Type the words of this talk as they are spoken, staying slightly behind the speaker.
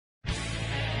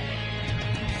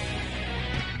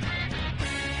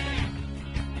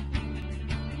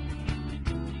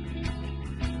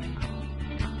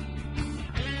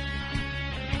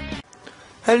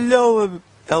Hello,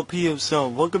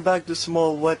 LPersZone. Welcome back to some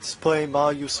more Let's Play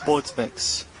Mario Sports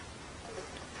Mix.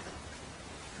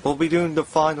 We'll be doing the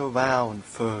final round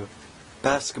for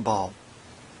basketball,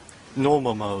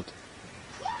 normal mode.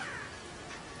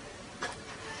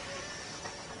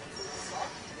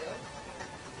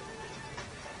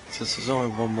 Since there's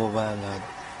only one more round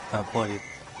I played.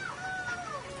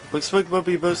 Looks like we'll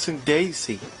be versing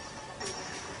Daisy.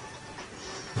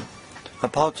 I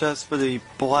apologize for the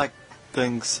black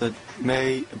things that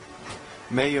may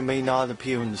or may not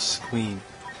appear on the screen.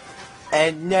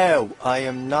 And no, I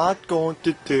am not going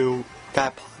to do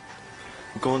that part.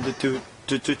 I'm going to do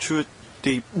the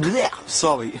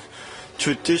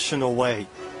traditional way.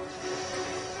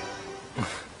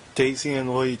 Daisy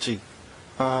and Luigi.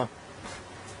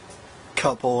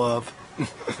 Couple of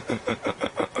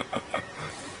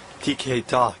TK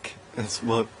Doc is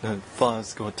what the fun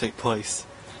is going to take place.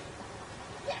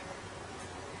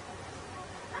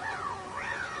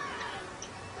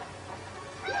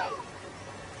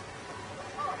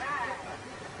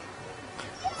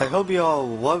 I hope you all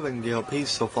are loving the LP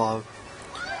so far.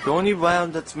 The only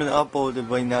round that's been uploaded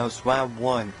right now is round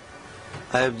 1.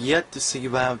 I have yet to see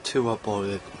round 2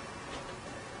 uploaded.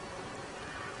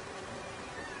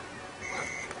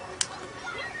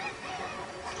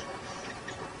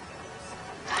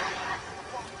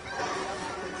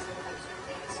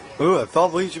 Ooh, I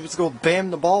thought Luigi was going to bam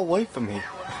the ball away from me.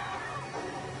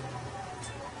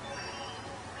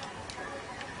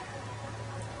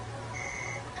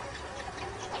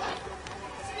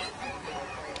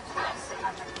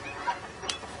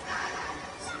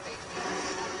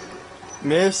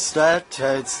 Miss that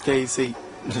chance, Daisy.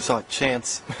 There's not a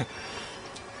chance.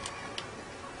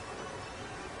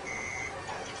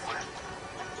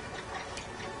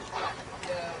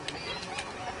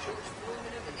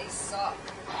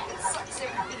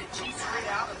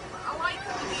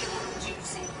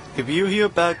 If you hear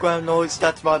background noise,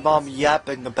 that's my mom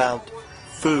yapping about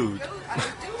food.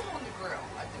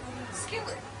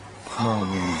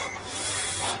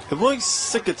 It really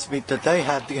sickens me that they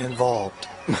had to get involved.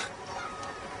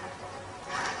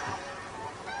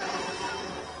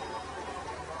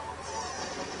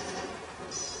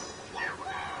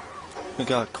 We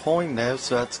got a coin there,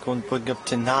 so that's going to bring up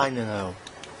to 9-0.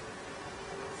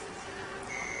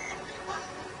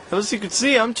 As you can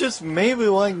see, I'm just maybe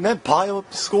letting them pile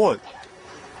up the score.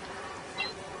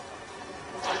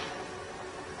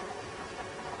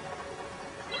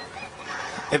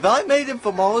 If I made it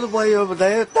from all the way over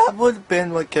there, that would have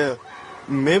been like a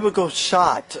miracle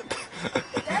shot.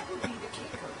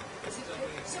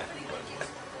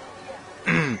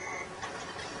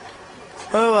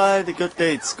 Oh, I had a good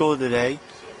day at school today.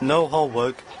 No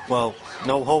homework. Well,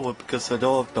 no homework because I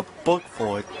don't have the book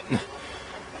for it.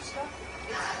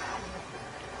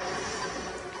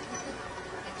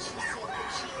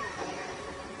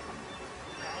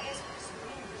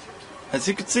 As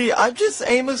you can see, I'm just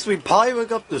aimlessly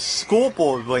piling up the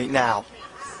scoreboard right now.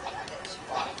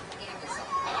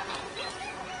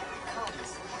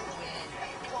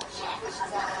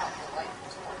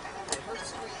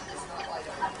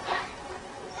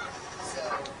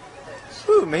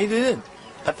 Ooh, made it in.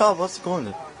 I thought I wasn't going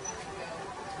to.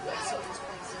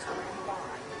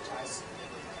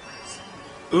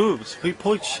 Ooh, it's a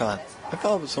 3-point shot. I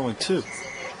thought it was only 2.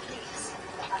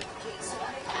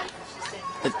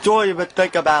 Enjoy it, but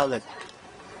think about it.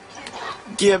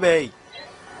 Give me.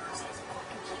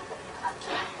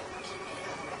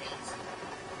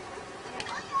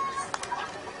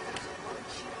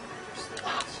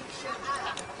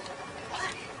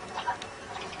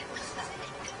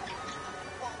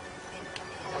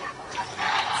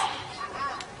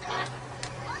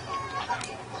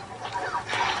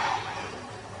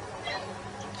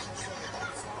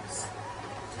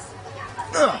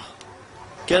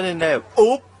 Get in there.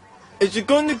 Oh! Is it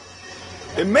going to...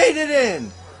 It made it in!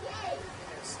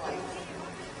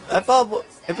 I thought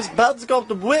it was about to go off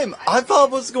the rim. I thought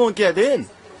it was going to get in.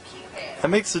 That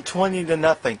makes it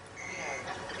 20-0.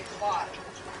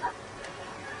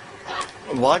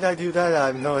 Why did I do that? I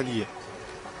have no idea.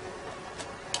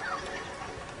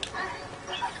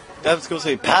 I was going to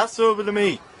say, pass over to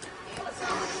me.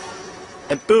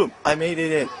 And boom, I made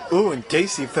it in. Ooh, and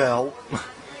Daisy fell.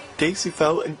 Daisy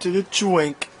fell into the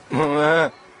drink.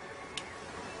 Amazon,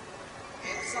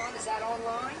 is that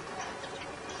online?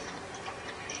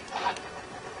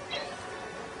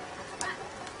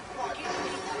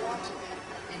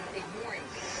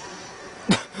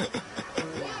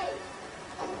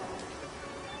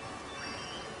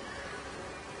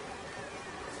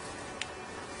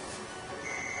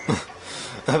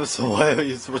 That was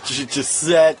hilarious what you just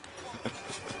said.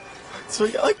 It's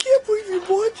like, I can't believe you're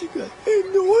watching that. It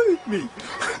annoyed me.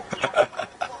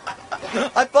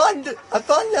 I find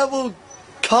that little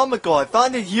comical. I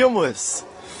find it humorous.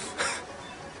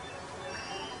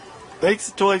 Makes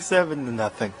it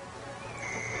 27-0.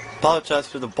 Apologize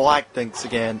for the black things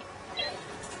again.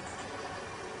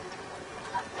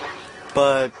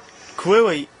 But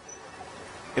clearly,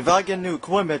 if I get new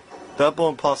equipment, the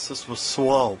uploading process was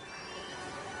slow.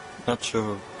 Not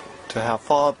sure to how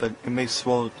far, but it may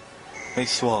slow.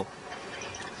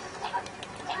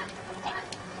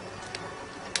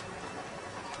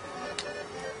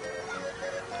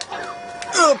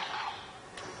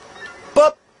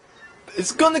 But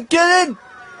it's gonna get in.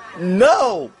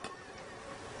 No,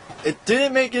 it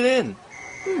didn't make it in.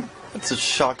 That's a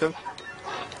shocker.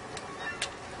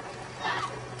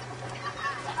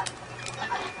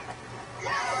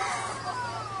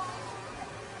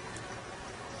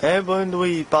 And we're in the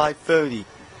lead by 30.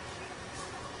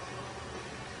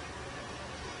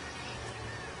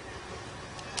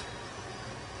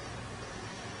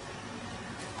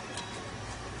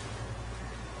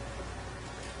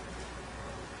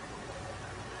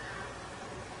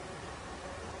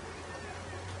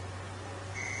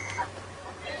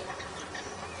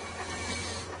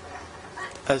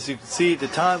 As you can see, the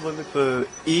time limit for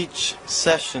each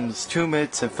session is 2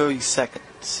 minutes and 30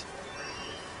 seconds.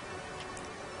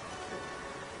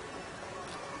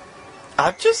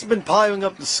 I've just been piling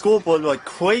up the scoreboard like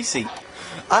crazy.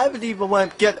 I haven't even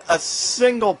let them get a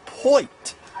single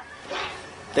point.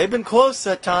 They've been close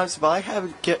at times, but I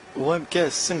haven't let them get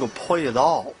a single point at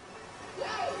all.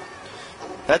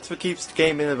 That's what keeps the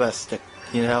game interesting,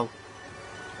 you know?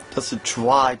 Doesn't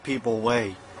drive people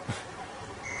away.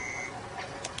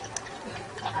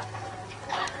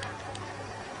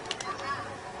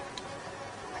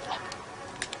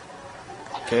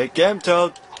 Okay, get him,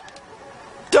 Toad.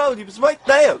 Toad, he was right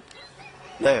there.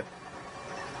 There.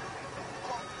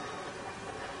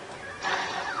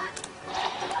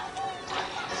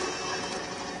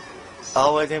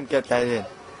 I'll let him get that in.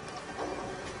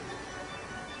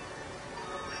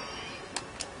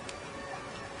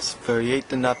 It's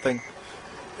 38-0.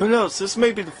 Who knows? This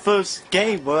may be the first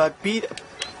game where I beat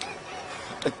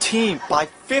a team by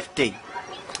 50.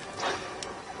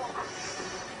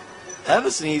 That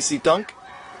was an easy dunk.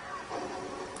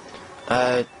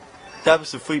 That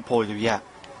was the 3-pointer, yeah.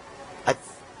 I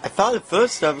thought at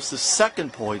first that was the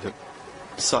 2nd pointer.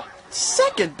 So,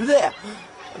 2nd? Bleh!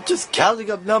 I'm just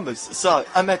counting up numbers. Sorry,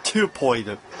 I'm at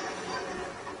 2-pointer.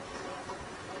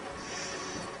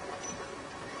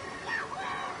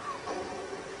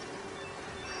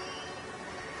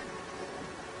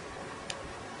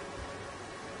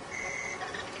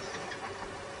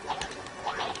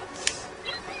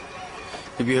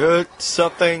 If you heard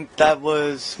something, that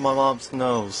was my mom's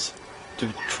nose.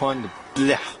 They're trying to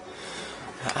bleh.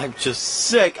 I'm just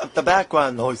sick of the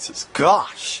background noises.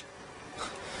 Gosh!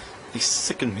 They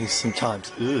sicken me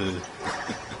sometimes. Ugh.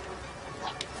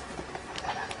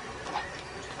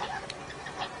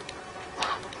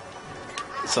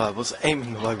 So I was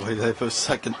aiming the right way there for a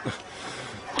second.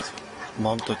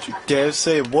 Mom, don't you dare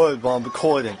say a word while I'm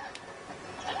recording.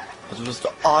 Otherwise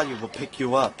the audio will pick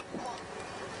you up.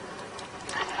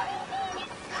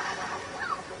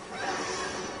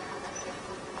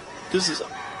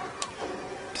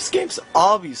 This game's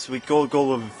obviously gonna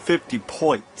go over 50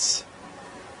 points.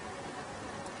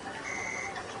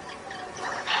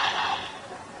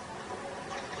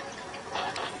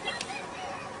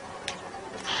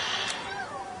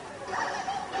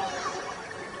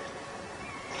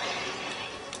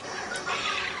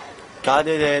 Got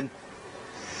it in.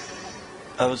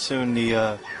 I was doing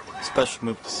the special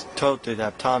moves. Toad did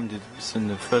have time to do this in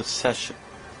the first session.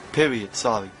 Period,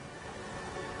 sorry.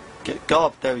 Go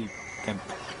up there, you damn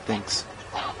things.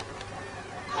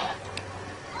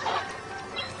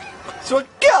 So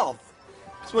go!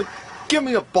 So give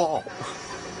me a ball.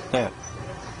 There.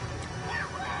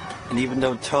 And even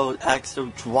though Toad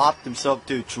accidentally dropped himself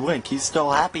to a drink, he's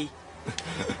still happy.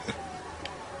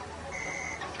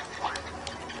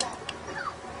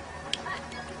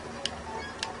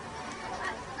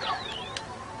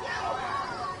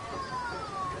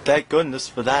 Thank goodness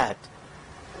for that.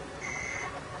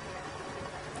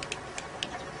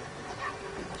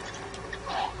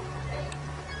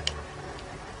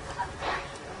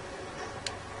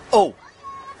 Oh!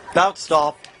 Bounced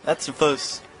off. That's the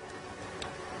first.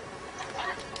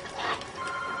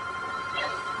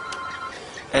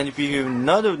 And if you hear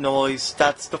another noise,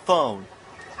 that's the phone.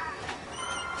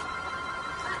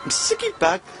 I'm sick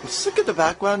of the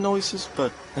background noises,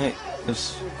 but hey,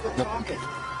 there's nothing.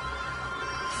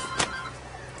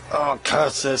 Oh,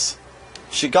 curses.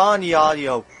 She got on the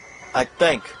audio, I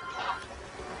think.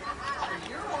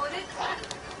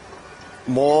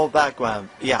 More background,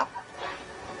 yeah.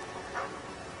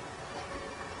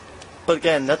 But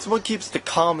again, that's what keeps the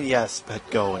comedy aspect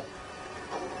going.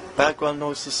 Background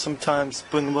noises sometimes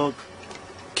bring a little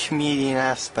comedian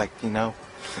aspect, you know.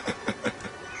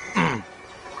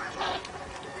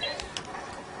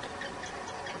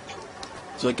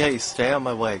 So okay, stay on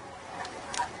my way.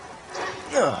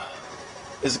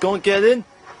 Is it going to get in?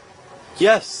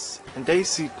 Yes, and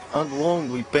Daisy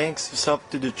unwillingly banks herself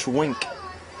to the drink.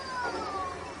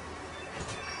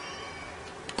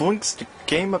 Brings the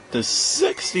game up to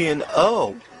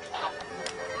 60-0.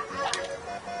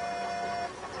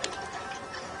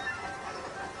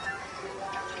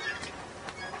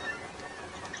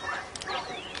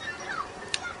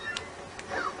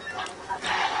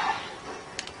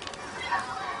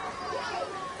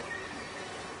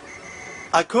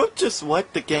 I could just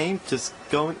let the game just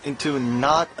go into a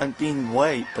not unbeaten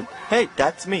way, but hey,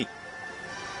 that's me.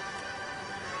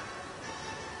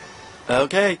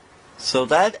 Okay, so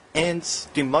that ends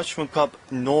the Mushroom Cup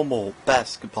normal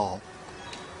basketball.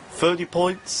 30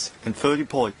 points and 30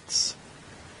 points.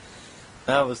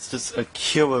 That was just a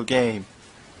killer game.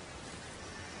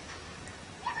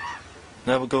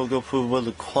 Now we're gonna go through a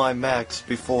little climax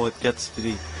before it gets to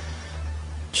the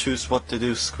choose what to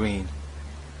do screen.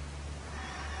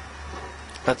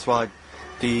 That's why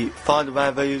the final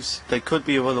round videos, they could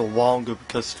be a little longer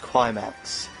because of the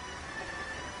climax.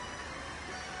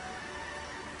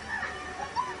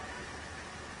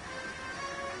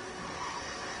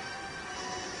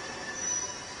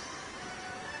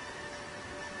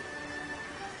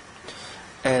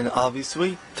 And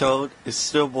obviously, Toad is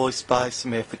still voiced by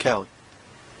Samantha Kelly.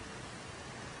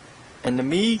 And the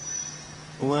me,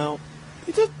 well,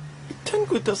 he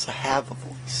technically doesn't have a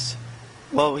voice.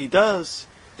 Well, he does,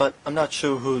 but I'm not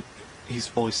sure who he's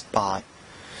voiced by.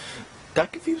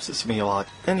 That confuses me a lot.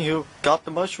 Anywho, got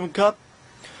the Mushroom Cup?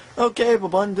 Okay,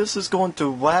 everyone, this is going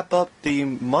to wrap up the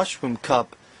Mushroom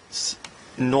Cup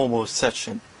normal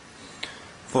session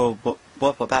for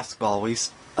basketball at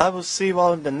least. I will see you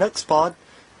all in the next pod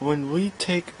when we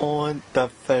take on the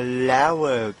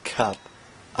Flower Cup.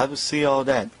 I will see you all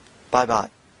then. Bye bye.